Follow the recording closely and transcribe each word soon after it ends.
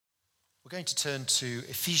We're going to turn to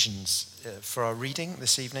Ephesians for our reading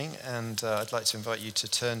this evening, and I'd like to invite you to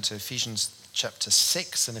turn to Ephesians chapter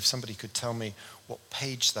 6, and if somebody could tell me what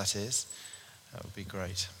page that is, that would be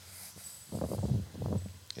great.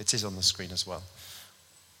 It is on the screen as well.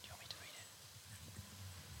 Do you want me to read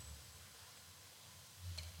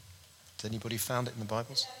it? Has anybody found it in the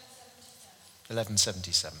Bibles?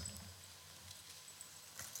 1177.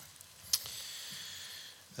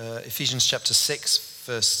 Ephesians chapter 6,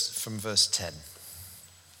 from verse 10.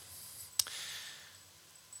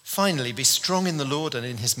 Finally, be strong in the Lord and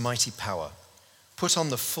in his mighty power. Put on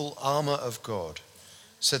the full armor of God,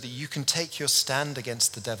 so that you can take your stand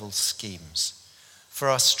against the devil's schemes. For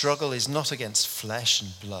our struggle is not against flesh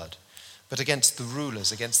and blood, but against the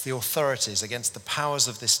rulers, against the authorities, against the powers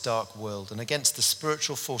of this dark world, and against the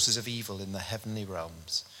spiritual forces of evil in the heavenly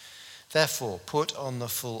realms. Therefore, put on the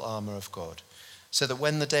full armor of God, so that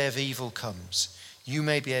when the day of evil comes, you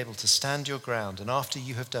may be able to stand your ground, and after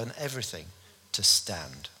you have done everything, to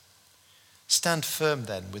stand. Stand firm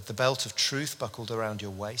then, with the belt of truth buckled around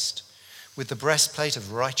your waist, with the breastplate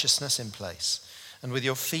of righteousness in place, and with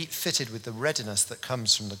your feet fitted with the readiness that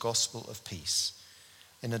comes from the gospel of peace.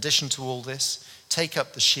 In addition to all this, take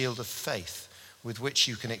up the shield of faith, with which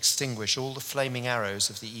you can extinguish all the flaming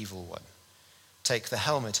arrows of the evil one. Take the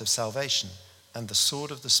helmet of salvation and the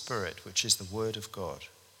sword of the Spirit, which is the word of God.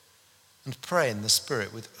 And pray in the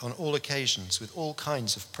Spirit on all occasions with all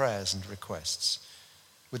kinds of prayers and requests.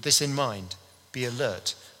 With this in mind, be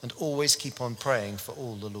alert and always keep on praying for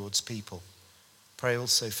all the Lord's people. Pray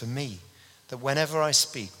also for me, that whenever I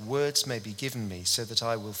speak, words may be given me so that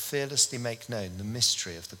I will fearlessly make known the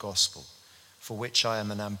mystery of the gospel, for which I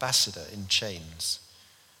am an ambassador in chains.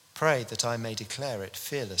 Pray that I may declare it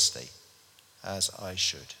fearlessly, as I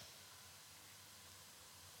should.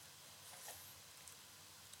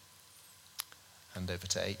 Hand over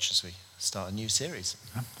to H as we start a new series.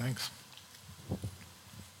 Yeah, thanks.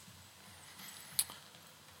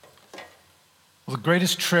 Well, the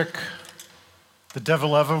greatest trick the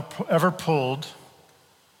devil ever pulled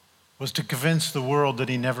was to convince the world that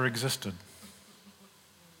he never existed.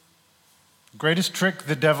 The greatest trick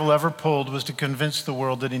the devil ever pulled was to convince the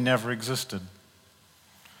world that he never existed.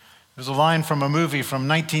 There's a line from a movie from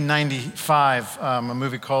 1995, a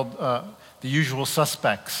movie called The Usual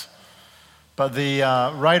Suspects. But the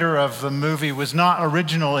writer of the movie was not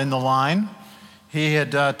original in the line. He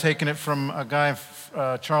had taken it from a guy,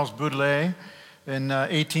 Charles Baudelaire, in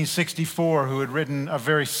 1864, who had written a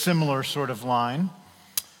very similar sort of line.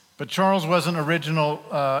 But Charles wasn't original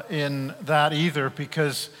in that either,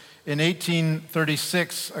 because in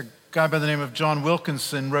 1836, a guy by the name of John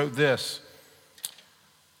Wilkinson wrote this: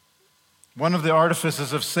 "One of the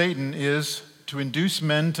artifices of Satan is to induce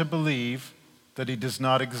men to believe that he does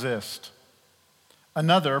not exist.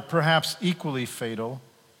 Another, perhaps equally fatal,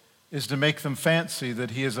 is to make them fancy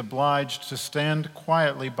that he is obliged to stand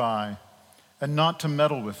quietly by and not to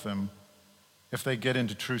meddle with them if they get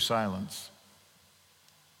into true silence."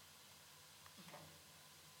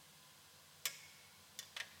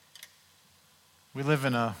 We live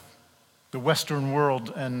in the Western world,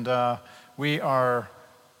 and we are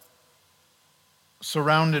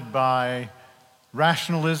surrounded by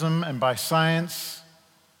rationalism and by science.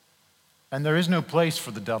 And there is no place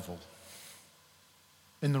for the devil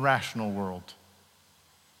in the rational world.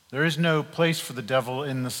 There is no place for the devil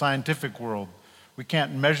in the scientific world. We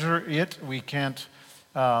can't measure it. We can't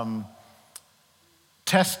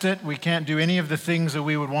test it. We can't do any of the things that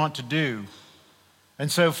we would want to do. And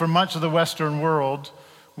so for much of the Western world,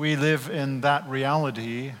 we live in that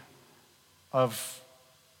reality of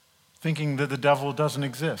thinking that the devil doesn't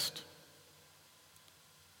exist.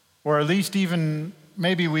 Or at least even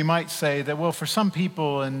maybe we might say that, well, for some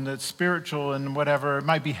people and it's spiritual and whatever, it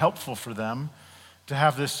might be helpful for them to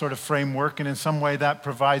have this sort of framework, and in some way that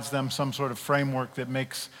provides them some sort of framework that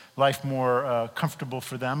makes life more comfortable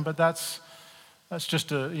for them. But that's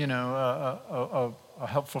just a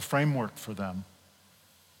helpful framework for them.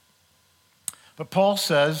 But Paul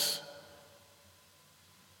says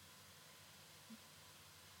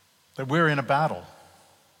that we're in a battle.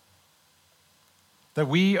 That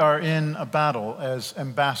we are in a battle as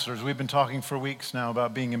ambassadors. We've been talking for weeks now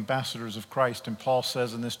about being ambassadors of Christ, and Paul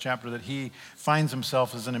says in this chapter that he finds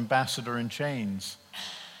himself as an ambassador in chains.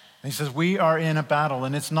 And he says we are in a battle,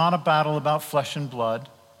 and it's not a battle about flesh and blood.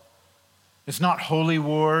 It's not holy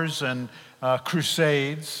wars and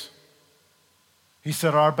crusades. He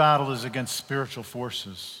said our battle is against spiritual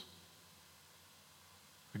forces,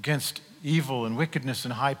 against evil and wickedness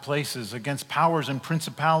in high places, against powers and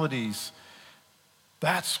principalities.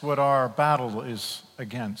 That's what our battle is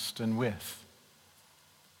against and with.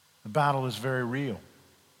 battle is very real.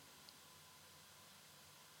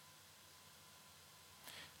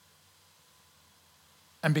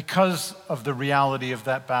 And because of the reality of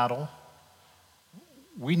that battle,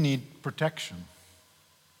 we need protection.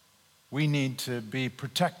 We need to be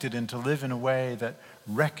protected and to live in a way that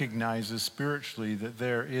recognizes spiritually that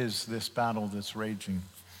there is this battle that's raging.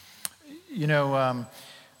 You know,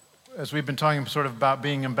 as we've been talking sort of about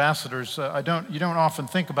being ambassadors, you don't often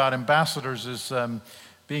think about ambassadors as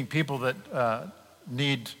being people that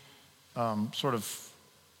need sort of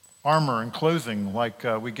armor and clothing like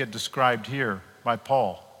we get described here by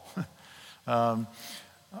Paul.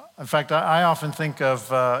 In fact, I often think of,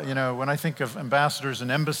 when I think of ambassadors and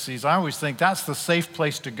embassies, I always think that's the safe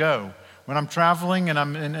place to go. When I'm traveling and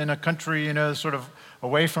I'm in a country, sort of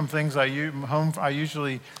away from things I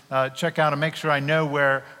usually check out and make sure I know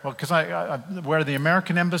where the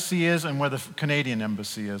American embassy is and where the Canadian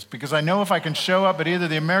embassy is. Because I know if I can show up at either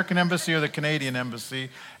the American embassy or the Canadian embassy,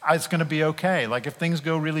 it's going to be okay. Like if things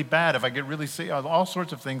go really bad, if I get really sick, all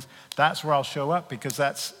sorts of things, that's where I'll show up because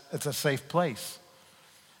it's a safe place.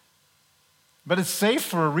 But it's safe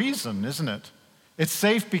for a reason, isn't it? It's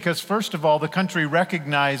safe because, first of all, the country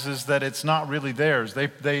recognizes that it's not really theirs.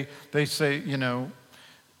 They say,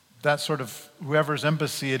 that sort of whoever's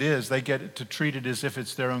embassy it is, they get to treat it as if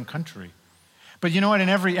it's their own country. But you know what? In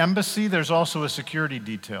every embassy, there's also a security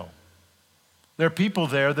detail. There are people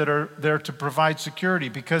there that are there to provide security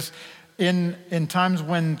because in times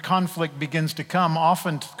when conflict begins to come,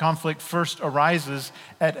 often conflict first arises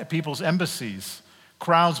at people's embassies.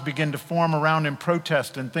 Crowds begin to form around in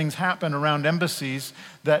protest, and things happen around embassies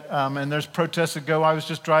and there's protests that go. I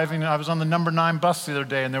was on the number 9 bus the other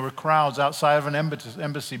day, and there were crowds outside of an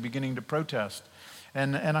embassy beginning to protest.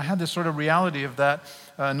 And I had this sort of reality of that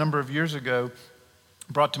a number of years ago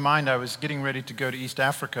brought to mind. I was getting ready to go to East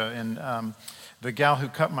Africa, and the gal who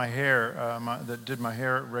cut my hair, that did my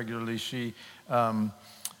hair regularly, she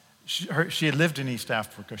had lived in East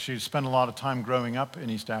Africa. She had spent a lot of time growing up in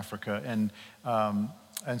East Africa, and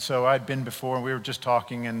so I'd been before, and we were just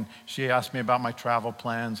talking, and she asked me about my travel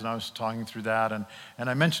plans, and I was talking through that, and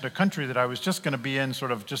I mentioned a country that I was just going to be in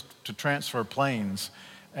sort of just to transfer planes.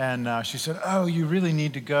 And she said, "Oh, you really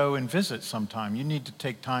need to go and visit sometime. You need to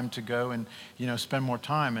take time to go and, spend more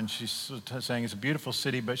time." And she's saying it's a beautiful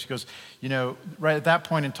city, but she goes, right at that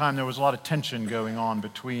point in time, there was a lot of tension going on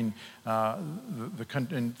between the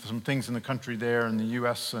country and some things in the country there and the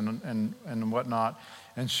U.S. and whatnot.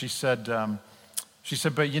 And she said, "But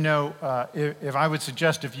if I would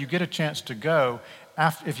suggest if you get a chance to go,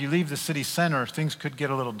 if you leave the city center, things could get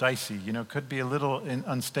a little dicey. Could be a little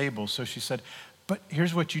unstable." So she said, "But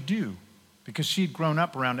here's what you do," because she'd grown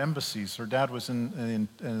up around embassies. Her dad was in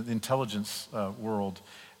the intelligence world.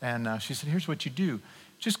 And she said, "Here's what you do.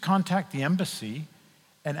 Just contact the embassy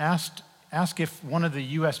and ask if one of the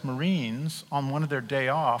U.S. Marines on one of their day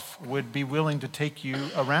off would be willing to take you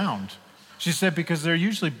around." She said, because they're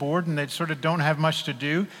usually bored and they sort of don't have much to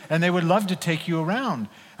do, and they would love to take you around.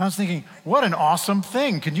 I was thinking, what an awesome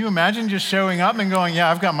thing. Can you imagine just showing up and going, "Yeah,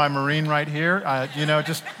 I've got my Marine right here,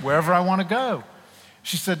 just wherever I want to go."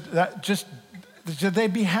 She said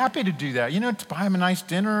they'd be happy to do that, to buy them a nice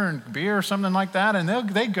dinner and beer or something like that, and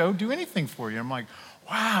they go do anything for you. I'm like,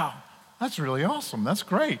 wow, that's really awesome. That's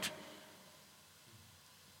great.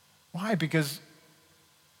 Why? Because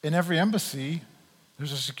in every embassy,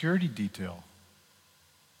 there's a security detail.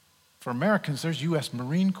 For Americans, there's U.S.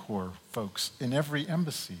 Marine Corps folks in every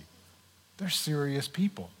embassy. They're serious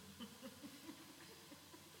people.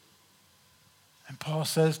 And Paul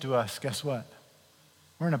says to us, guess what?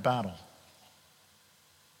 We're in a battle.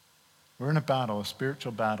 We're in a battle, a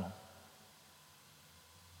spiritual battle.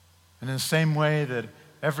 And in the same way that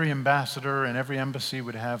every ambassador and every embassy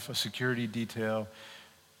would have a security detail,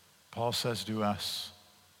 Paul says to us,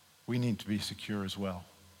 we need to be secure as well.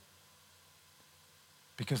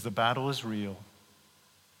 Because the battle is real,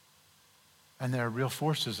 and there are real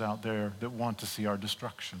forces out there that want to see our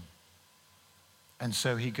destruction. And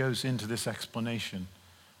so he goes into this explanation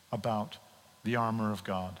about the armor of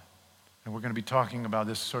God. And we're going to be talking about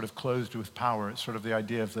this sort of clothed with power. It's sort of the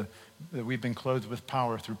idea of that we've been clothed with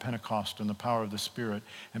power through Pentecost and the power of the Spirit.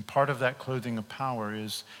 And part of that clothing of power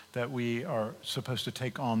is that we are supposed to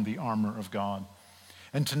take on the armor of God.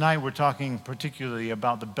 And tonight we're talking particularly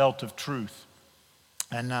about the belt of truth.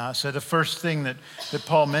 And so the first thing that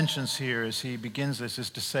Paul mentions here as he begins this is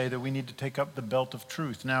to say that we need to take up the belt of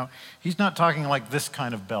truth. Now, he's not talking like this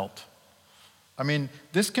kind of belt. I mean,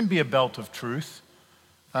 this can be a belt of truth,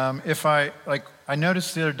 I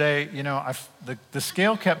noticed the other day, the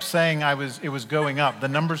scale kept saying it was going up. The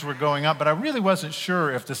numbers were going up, but I really wasn't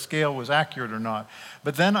sure if the scale was accurate or not.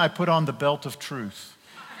 But then I put on the belt of truth,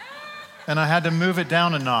 and I had to move it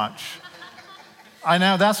down a notch. I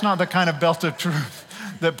know that's not the kind of belt of truth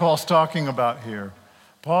that Paul's talking about here.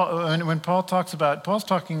 When Paul's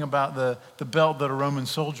talking about the belt that a Roman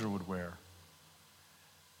soldier would wear.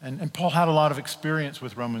 And Paul had a lot of experience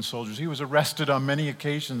with Roman soldiers. He was arrested on many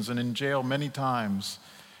occasions and in jail many times.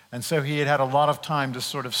 And so he had a lot of time to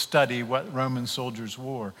sort of study what Roman soldiers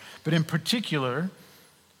wore. But in particular,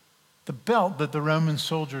 the belt that the Roman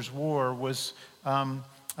soldiers wore was,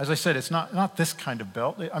 as I said, it's not this kind of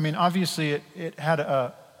belt. I mean, obviously it had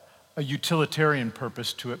a utilitarian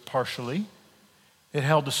purpose to it partially. It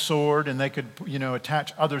held a sword and they could,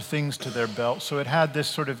 attach other things to their belt. So it had this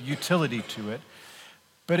sort of utility to it.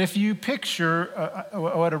 But if you picture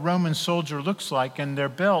what a Roman soldier looks like and their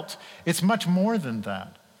belt, it's much more than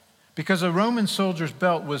that. Because a Roman soldier's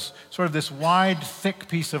belt was sort of this wide, thick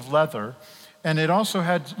piece of leather, and it also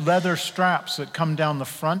had leather straps that come down the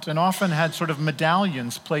front and often had sort of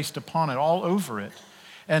medallions placed upon it, all over it,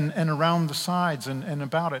 and around the sides and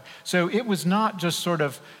about it. So it was not just sort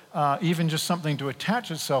of even just something to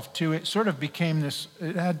attach itself to. It sort of became this,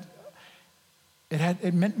 it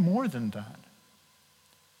meant more than that.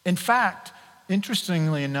 In fact,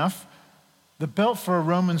 interestingly enough, the belt for a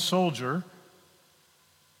Roman soldier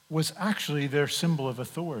was actually their symbol of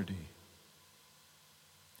authority.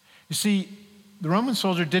 You see, the Roman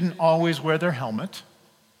soldier didn't always wear their helmet.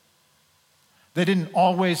 They didn't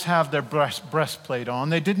always have their breastplate on.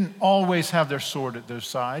 They didn't always have their sword at their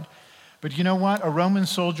side. But you know what? A Roman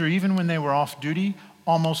soldier, even when they were off duty,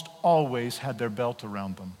 almost always had their belt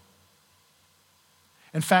around them.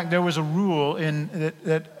 In fact, there was a rule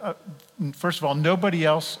that first of all, nobody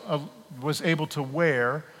else was able to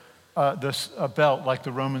wear a belt like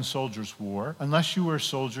the Roman soldiers wore. Unless you were a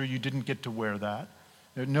soldier, you didn't get to wear that.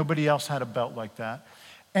 Nobody else had a belt like that.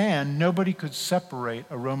 And nobody could separate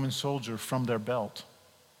a Roman soldier from their belt.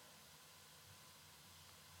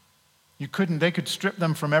 They could strip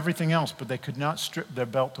them from everything else, but they could not strip their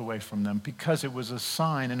belt away from them because it was a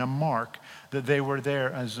sign and a mark that they were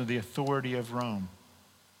there as the authority of Rome.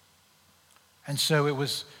 And so it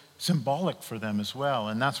was symbolic for them as well.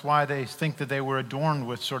 And that's why they think that they were adorned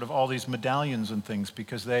with sort of all these medallions and things,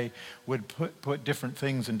 because they would put different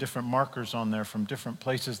things and different markers on there from different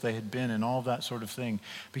places they had been and all that sort of thing.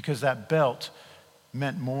 Because that belt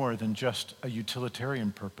meant more than just a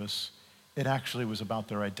utilitarian purpose. It actually was about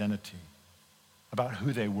their identity, about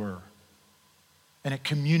who they were. And it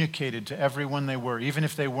communicated to everyone they were, even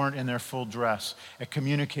if they weren't in their full dress, it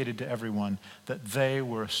communicated to everyone that they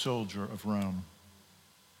were a soldier of Rome.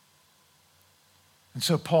 And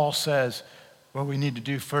so Paul says, what we need to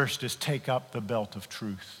do first is take up the belt of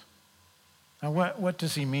truth. Now, what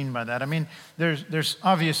does he mean by that? I mean, there's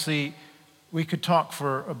obviously, we could talk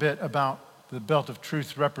for a bit about the belt of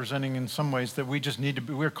truth representing in some ways that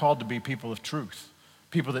we're called to be people of truth,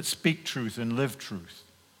 people that speak truth and live truth.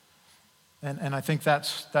 And I think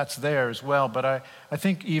that's there as well. But I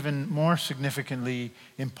think even more significantly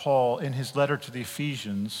in Paul, in his letter to the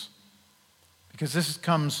Ephesians, because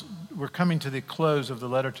we're coming to the close of the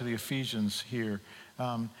letter to the Ephesians here.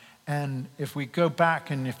 And if we go back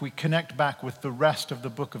and if we connect back with the rest of the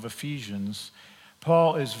book of Ephesians,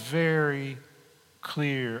 Paul is very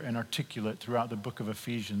clear and articulate throughout the book of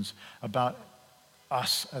Ephesians about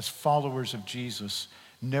us as followers of Jesus,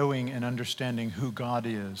 knowing and understanding who God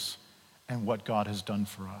is and what God has done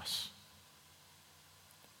for us.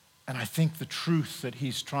 And I think the truth that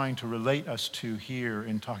he's trying to relate us to here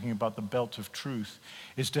in talking about the belt of truth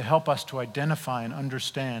is to help us to identify and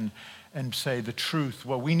understand and say the truth.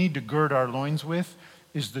 What we need to gird our loins with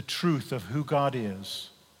is the truth of who God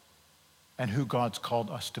is and who God's called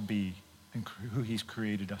us to be and who he's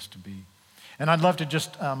created us to be. And I'd love to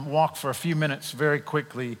just walk for a few minutes very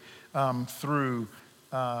quickly through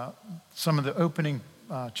some of the opening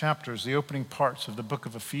chapters, the opening parts of the book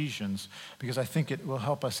of Ephesians, because I think it will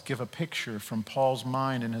help us give a picture from Paul's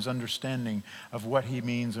mind and his understanding of what he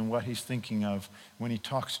means and what he's thinking of when he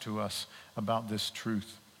talks to us about this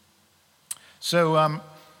truth. So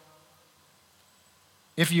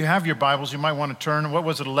if you have your Bibles, you might want to turn, what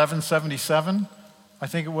was it, 1177? I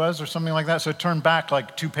think it was, or something like that. So turn back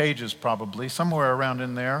like 2 pages probably, somewhere around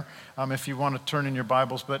in there, if you want to turn in your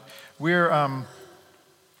Bibles. But we're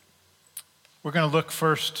going to look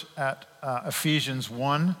first at Ephesians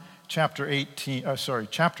 1, chapter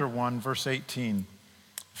 1, verse 18.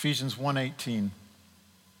 Ephesians 1:18.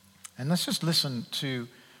 And let's just listen to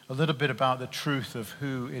a little bit about the truth of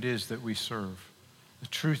who it is that we serve. the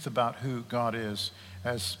truth about who God is,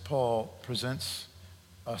 as Paul presents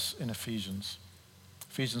us in Ephesians.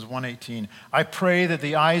 Ephesians 1:18, I pray that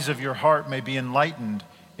the eyes of your heart may be enlightened,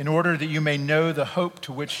 in order that you may know the hope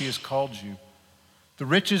to which he has called you, the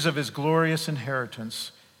riches of his glorious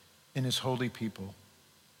inheritance in his holy people,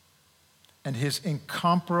 and his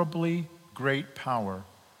incomparably great power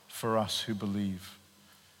for us who believe.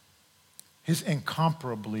 His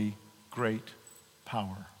incomparably great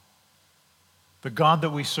power. The God that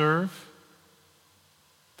we serve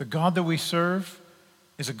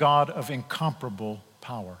is a God of incomparable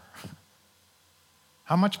power.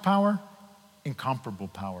 How much power? Incomparable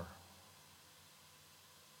power.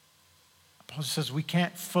 Paul says we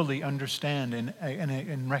can't fully understand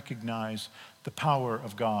and recognize the power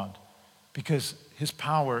of God, because his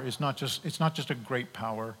power is not just a great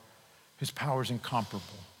power, his power is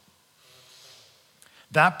incomparable.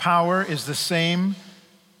 That power is the same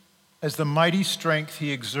as the mighty strength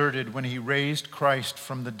he exerted when he raised Christ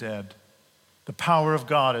from the dead. The power of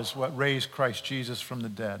God is what raised Christ Jesus from the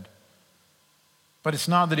dead. But it's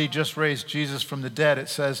not that he just raised Jesus from the dead. It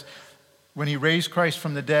says when he raised Christ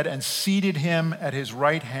from the dead and seated him at his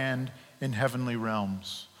right hand in heavenly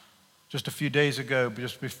realms. Just a few days ago,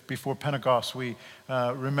 just before Pentecost, we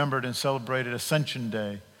remembered and celebrated Ascension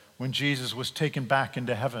Day, when Jesus was taken back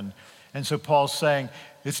into heaven. And so Paul's saying,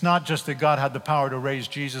 it's not just that God had the power to raise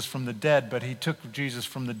Jesus from the dead, but he took Jesus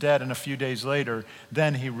from the dead, and a few days later,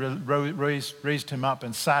 then he raised him up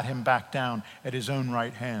and sat him back down at his own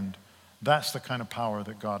right hand. That's the kind of power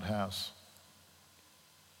that God has.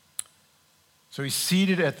 So he's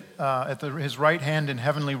seated at his right hand in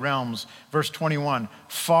heavenly realms. Verse 21,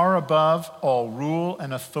 far above all rule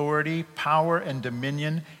and authority, power and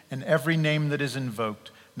dominion, and every name that is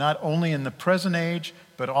invoked, not only in the present age,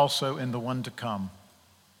 but also in the one to come.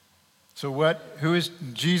 So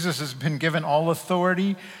Jesus has been given all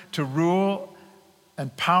authority to rule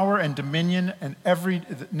and power and dominion and every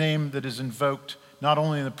name that is invoked, not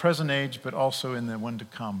only in the present age, but also in the one to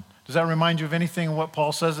come. Does that remind you of anything of what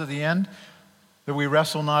Paul says at the end? That we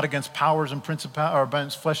wrestle not against powers and principalities, or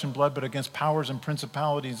against flesh and blood, but against powers and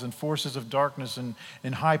principalities and forces of darkness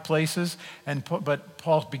in high places. But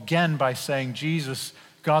Paul began by saying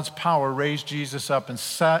God's power raised Jesus up and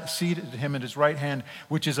seated him at his right hand,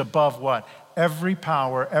 which is above what? Every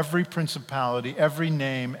power, every principality, every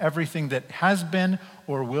name, everything that has been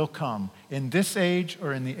or will come in this age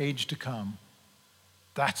or in the age to come.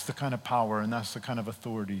 That's the kind of power and that's the kind of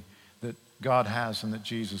authority that God has and that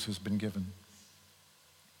Jesus has been given.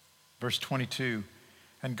 Verse 22,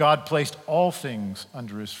 and God placed all things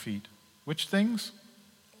under his feet. Which things?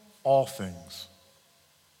 All things.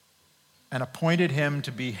 And appointed him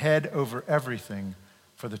to be head over everything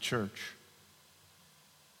for the church.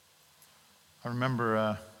 I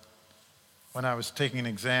remember when I was taking an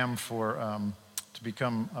exam to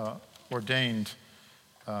become ordained.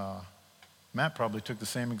 Matt probably took the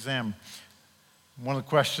same exam. One of the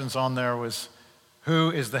questions on there was, who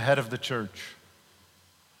is the head of the church?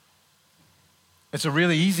 It's a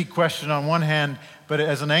really easy question on one hand, but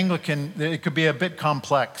as an Anglican, it could be a bit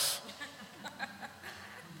complex.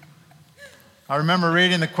 I remember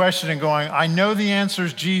reading the question and going, I know the answer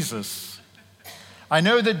is Jesus. I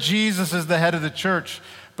know that Jesus is the head of the church,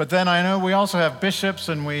 but then I know we also have bishops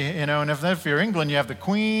and and if you're England, you have the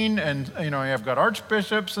Queen and, you've got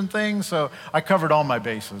archbishops and things. So I covered all my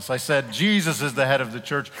bases. I said, Jesus is the head of the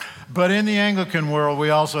church, but in the Anglican world, we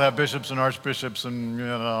also have bishops and archbishops and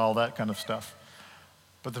all that kind of stuff.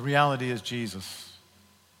 But the reality is Jesus.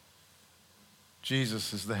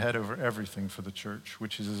 Jesus is the head over everything for the church,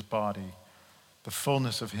 which is his body. The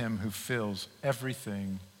fullness of him who fills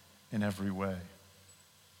everything in every way.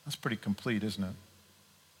 That's pretty complete, isn't it?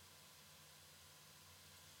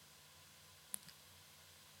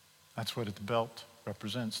 That's what the belt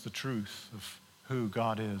represents, the truth of who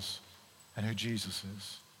God is and who Jesus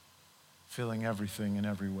is, filling everything in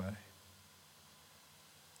every way.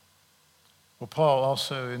 Well, Paul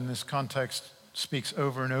also in this context speaks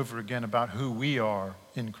over and over again about who we are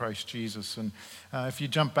in Christ Jesus. And if you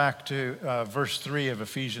jump back to verse 3 of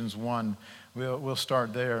Ephesians 1, we'll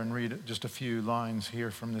start there and read just a few lines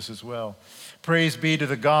here from this as well. Praise be to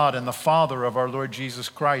the God and the Father of our Lord Jesus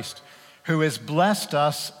Christ, who has blessed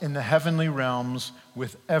us in the heavenly realms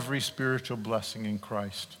with every spiritual blessing in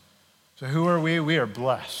Christ. So who are we? We are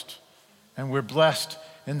blessed. And we're blessed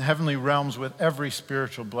in the heavenly realms with every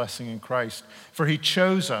spiritual blessing in Christ. For he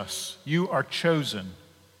chose us. You are chosen.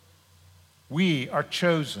 We are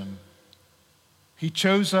chosen. He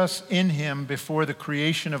chose us in him before the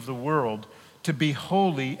creation of the world to be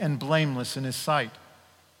holy and blameless in his sight.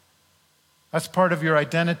 That's part of your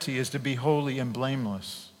identity, is to be holy and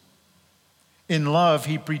blameless. In love,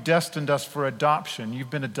 he predestined us for adoption. You've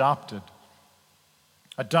been adopted.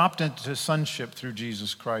 Adopted to sonship through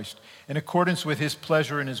Jesus Christ, in accordance with his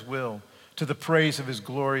pleasure and his will, to the praise of his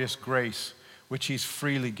glorious grace, which he's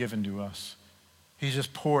freely given to us. He's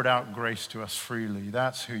just poured out grace to us freely.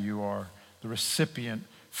 That's who you are, the recipient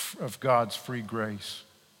of God's free grace.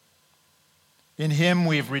 In him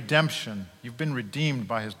we have redemption. You've been redeemed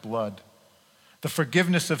by his blood. The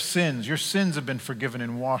forgiveness of sins. Your sins have been forgiven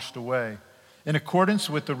and washed away, in accordance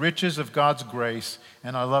with the riches of God's grace,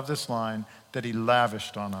 and I love this line, that he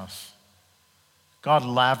lavished on us. God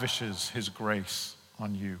lavishes his grace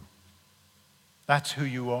on you. That's who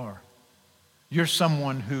you are. You're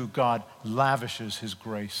someone who God lavishes his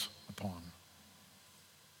grace upon.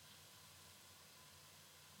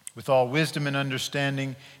 With all wisdom and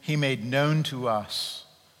understanding, he made known to us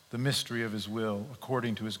the mystery of his will,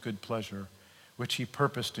 according to his good pleasure, which he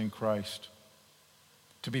purposed in Christ,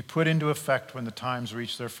 to be put into effect when the times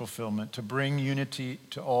reach their fulfillment, to bring unity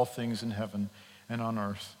to all things in heaven and on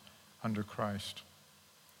earth under Christ.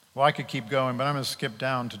 Well, I could keep going, but I'm going to skip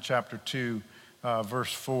down to chapter 2,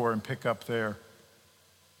 verse 4, and pick up there.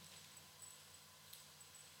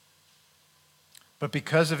 But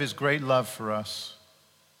because of his great love for us,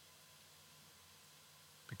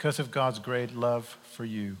 because of God's great love for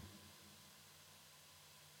you,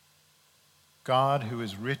 God, who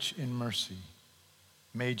is rich in mercy,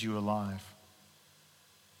 made you alive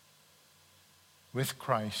with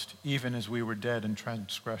Christ, even as we were dead in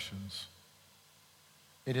transgressions.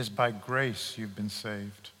 It is by grace you've been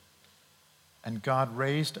saved. And God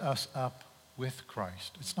raised us up with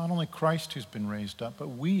Christ. It's not only Christ who's been raised up, but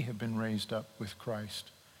we have been raised up with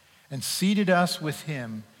Christ and seated us with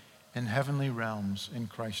him in heavenly realms in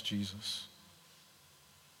Christ Jesus,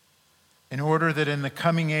 in order that in the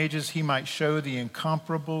coming ages he might show the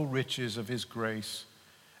incomparable riches of his grace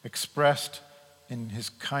expressed in his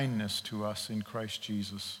kindness to us in Christ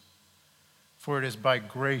Jesus. For it is by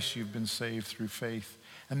grace you've been saved through faith.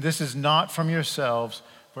 And this is not from yourselves,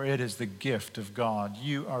 for it is the gift of God.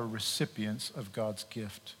 You are recipients of God's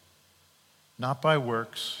gift, not by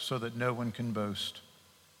works, so that no one can boast.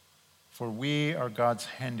 For we are God's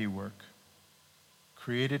handiwork,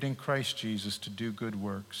 created in Christ Jesus to do good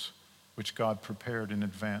works, which God prepared in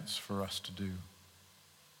advance for us to do.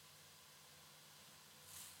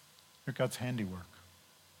 You're God's handiwork.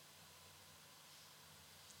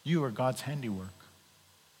 You are God's handiwork.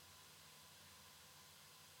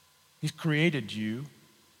 He's created you.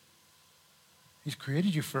 He's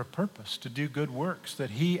created you for a purpose, to do good works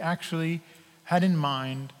that he actually had in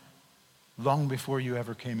mind long before you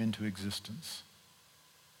ever came into existence.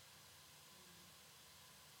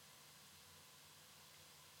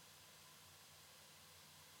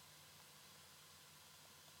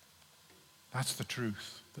 That's the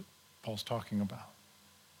truth that Paul's talking about.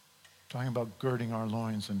 Talking about girding our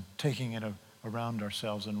loins and taking it around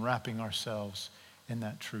ourselves and wrapping ourselves in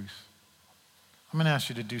that truth. I'm going to ask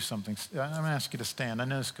you to do something. I'm going to ask you to stand. I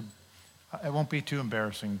know it won't be too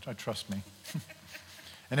embarrassing, trust me.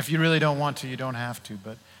 And if you really don't want to, you don't have to.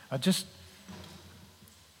 But I'd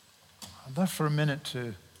love for a minute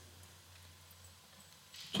to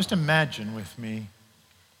just imagine with me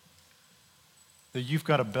that you've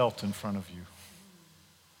got a belt in front of you.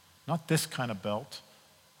 Not this kind of belt.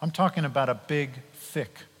 I'm talking about a big,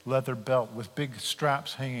 thick leather belt with big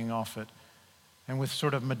straps hanging off it and with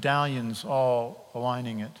sort of medallions all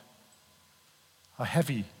aligning it. A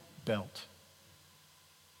heavy belt.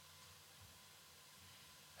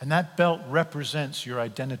 And that belt represents your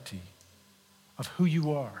identity of who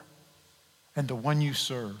you are and the one you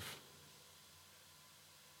serve.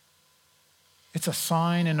 It's a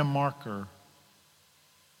sign and a marker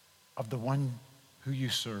of the one who you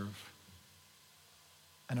serve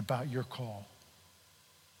and about your call.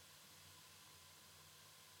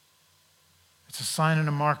 It's a sign and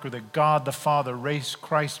a marker that God the Father raised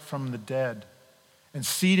Christ from the dead and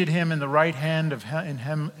seated him in the right hand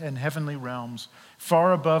in heavenly realms,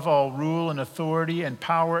 far above all rule and authority and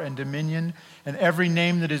power and dominion, and every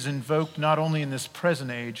name that is invoked not only in this present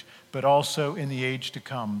age, but also in the age to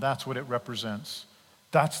come. That's what it represents.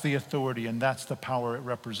 That's the authority and that's the power it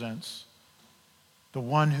represents. The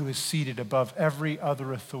one who is seated above every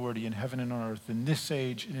other authority in heaven and on earth, in this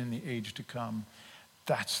age and in the age to come.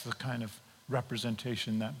 That's the kind of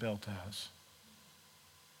representation that belt has.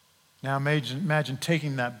 Now imagine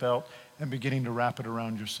taking that belt and beginning to wrap it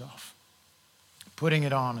around yourself, putting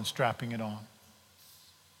it on and strapping it on.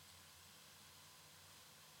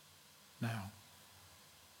 Now,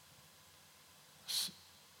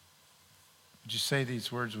 would you say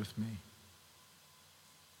these words with me?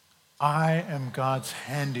 I am God's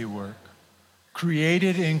handiwork,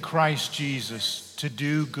 created in Christ Jesus to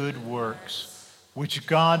do good works, which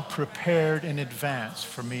God prepared in advance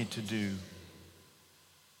for me to do.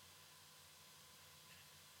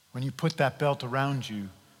 When you put that belt around you,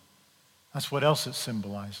 that's what else it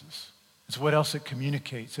symbolizes. It's what else it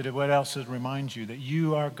communicates. It's what else it reminds you that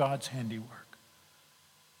you are God's handiwork.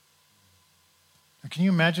 Now, can you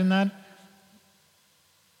imagine that?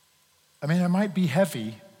 I mean, it might be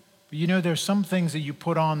heavy, but you know, there's some things that you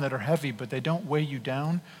put on that are heavy, but they don't weigh you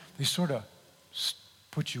down. They sort of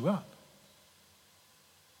put you up.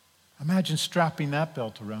 Imagine strapping that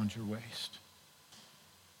belt around your waist.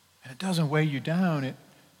 And it doesn't weigh you down. It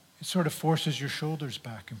sort of forces your shoulders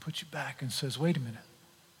back and puts you back and says, wait a minute.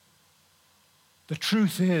 The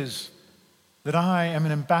truth is that I am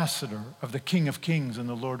an ambassador of the King of Kings and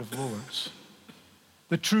the Lord of Lords.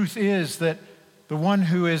 The truth is that the one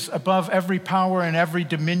who is above every power and every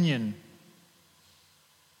dominion,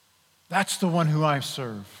 that's the one who I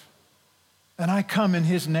serve. And I come in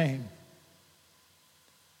his name.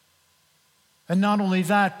 And not only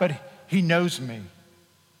that, but he knows me.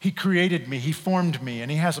 He created me, he formed me,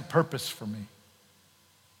 and he has a purpose for me.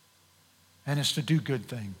 And it's to do good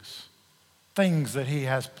things. Things that he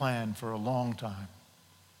has planned for a long time.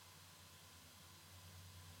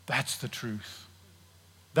 That's the truth.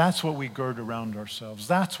 That's what we gird around ourselves.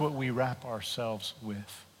 That's what we wrap ourselves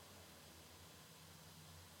with.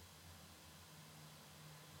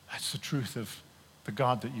 That's the truth of the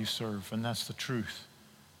God that you serve, and that's the truth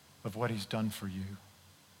of what he's done for you.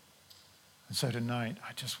 And so tonight,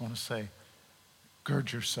 I just want to say,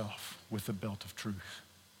 gird yourself with the belt of truth,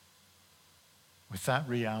 with that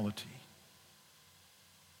reality,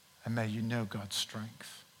 and may you know God's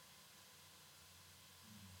strength.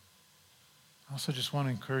 I also just want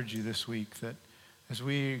to encourage you this week that as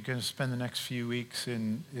we're going to spend the next few weeks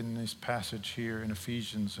in this passage here in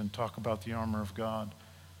Ephesians and talk about the armor of God,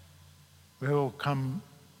 we will come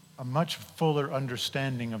a much fuller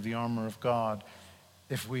understanding of the armor of God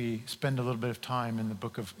if we spend a little bit of time in the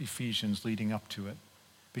book of Ephesians leading up to it.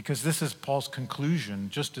 Because this is Paul's conclusion,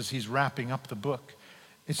 just as he's wrapping up the book.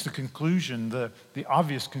 It's the conclusion, the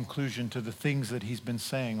obvious conclusion to the things that he's been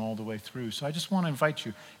saying all the way through. So I just want to invite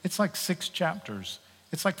you. It's like 6 chapters.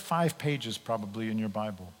 It's like 5 pages probably in your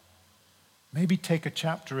Bible. Maybe take a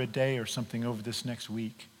chapter a day or something over this next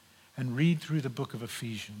week and read through the book of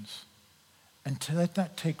Ephesians. And to let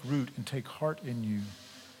that take root and take heart in you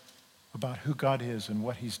about who God is and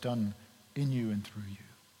what he's done in you and through you.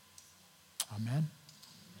 Amen.